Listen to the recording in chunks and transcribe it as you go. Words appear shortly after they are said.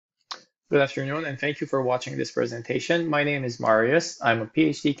Good afternoon, and thank you for watching this presentation. My name is Marius. I'm a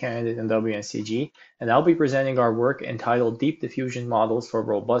PhD candidate in WNCG, and I'll be presenting our work entitled Deep Diffusion Models for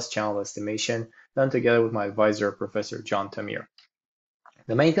Robust Channel Estimation, done together with my advisor, Professor John Tamir.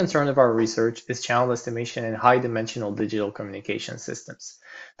 The main concern of our research is channel estimation in high-dimensional digital communication systems.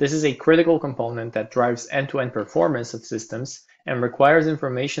 This is a critical component that drives end-to-end performance of systems and requires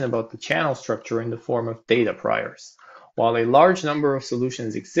information about the channel structure in the form of data priors. While a large number of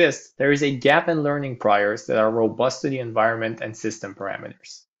solutions exist, there is a gap in learning priors that are robust to the environment and system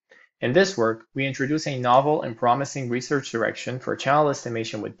parameters. In this work, we introduce a novel and promising research direction for channel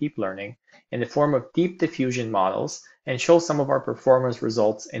estimation with deep learning in the form of deep diffusion models and show some of our performance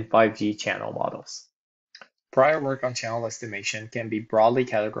results in 5G channel models. Prior work on channel estimation can be broadly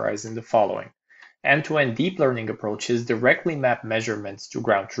categorized in the following. End-to-end deep learning approaches directly map measurements to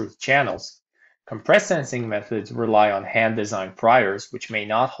ground truth channels. Compressed sensing methods rely on hand-designed priors, which may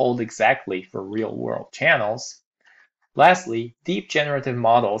not hold exactly for real-world channels. Lastly, deep generative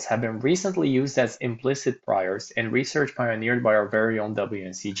models have been recently used as implicit priors in research pioneered by our very own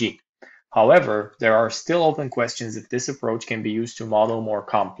WNCG. However, there are still open questions if this approach can be used to model more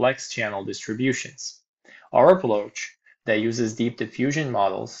complex channel distributions. Our approach, that uses deep diffusion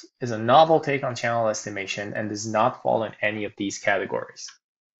models, is a novel take on channel estimation and does not fall in any of these categories.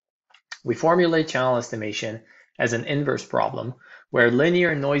 We formulate channel estimation as an inverse problem, where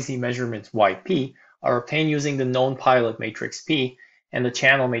linear noisy measurements yp are obtained using the known pilot matrix P, and the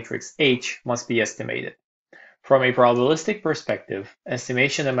channel matrix H must be estimated. From a probabilistic perspective,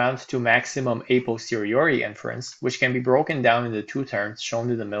 estimation amounts to maximum a posteriori inference, which can be broken down into two terms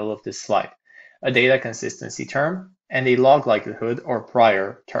shown in the middle of this slide, a data consistency term and a log likelihood or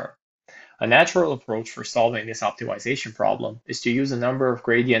prior term. A natural approach for solving this optimization problem is to use a number of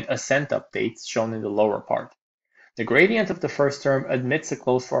gradient ascent updates shown in the lower part. The gradient of the first term admits a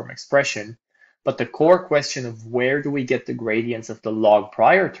closed form expression, but the core question of where do we get the gradients of the log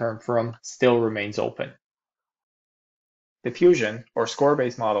prior term from still remains open. Diffusion, or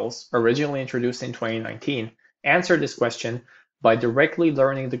score-based models, originally introduced in 2019, answer this question by directly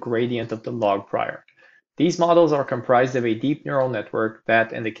learning the gradient of the log prior. These models are comprised of a deep neural network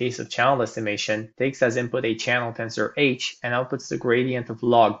that, in the case of channel estimation, takes as input a channel tensor h and outputs the gradient of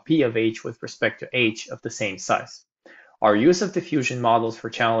log p of h with respect to h of the same size. Our use of diffusion models for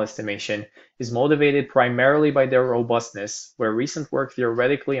channel estimation is motivated primarily by their robustness, where recent work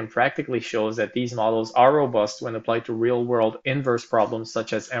theoretically and practically shows that these models are robust when applied to real-world inverse problems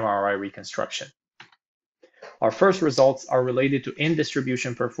such as MRI reconstruction. Our first results are related to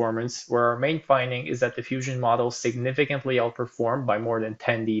in-distribution performance, where our main finding is that diffusion models significantly outperform by more than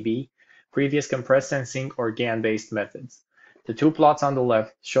 10 dB previous compressed sensing or GAN-based methods. The two plots on the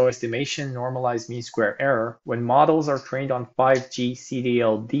left show estimation normalized mean square error when models are trained on 5G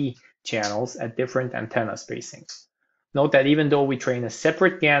CDLD channels at different antenna spacings. Note that even though we train a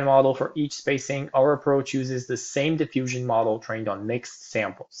separate GAN model for each spacing, our approach uses the same diffusion model trained on mixed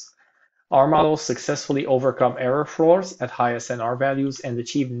samples. Our models successfully overcome error floors at high SNR values and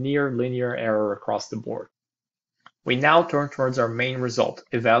achieve near linear error across the board. We now turn towards our main result,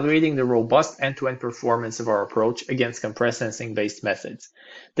 evaluating the robust end-to-end performance of our approach against compressed sensing-based methods.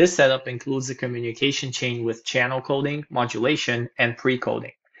 This setup includes a communication chain with channel coding, modulation, and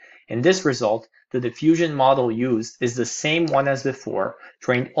pre-coding. In this result, the diffusion model used is the same one as before,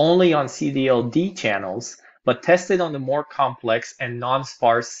 trained only on CDLD channels, but tested on the more complex and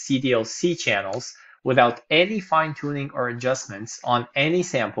non-sparse CDLC channels without any fine-tuning or adjustments on any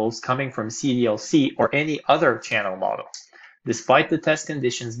samples coming from CDLC or any other channel model. Despite the test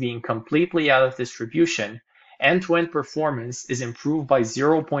conditions being completely out of distribution, end-to-end performance is improved by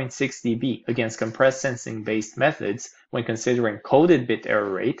 0.6 dB against compressed sensing-based methods when considering coded bit error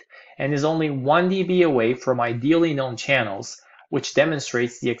rate, and is only 1 dB away from ideally known channels, which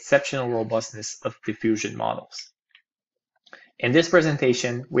demonstrates the exceptional robustness of diffusion models. In this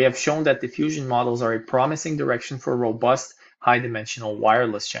presentation, we have shown that diffusion models are a promising direction for robust, high-dimensional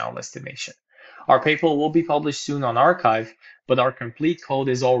wireless channel estimation. Our paper will be published soon on arXiv, but our complete code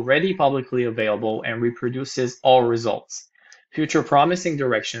is already publicly available and reproduces all results. Future promising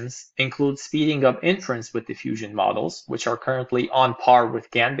directions include speeding up inference with diffusion models, which are currently on par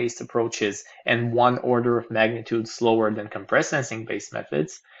with GAN-based approaches and 1 order of magnitude slower than compressed sensing-based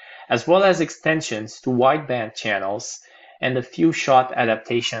methods, as well as extensions to wideband channels and a few-shot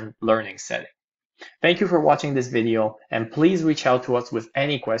adaptation learning setting. Thank you for watching this video, and please reach out to us with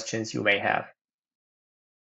any questions you may have.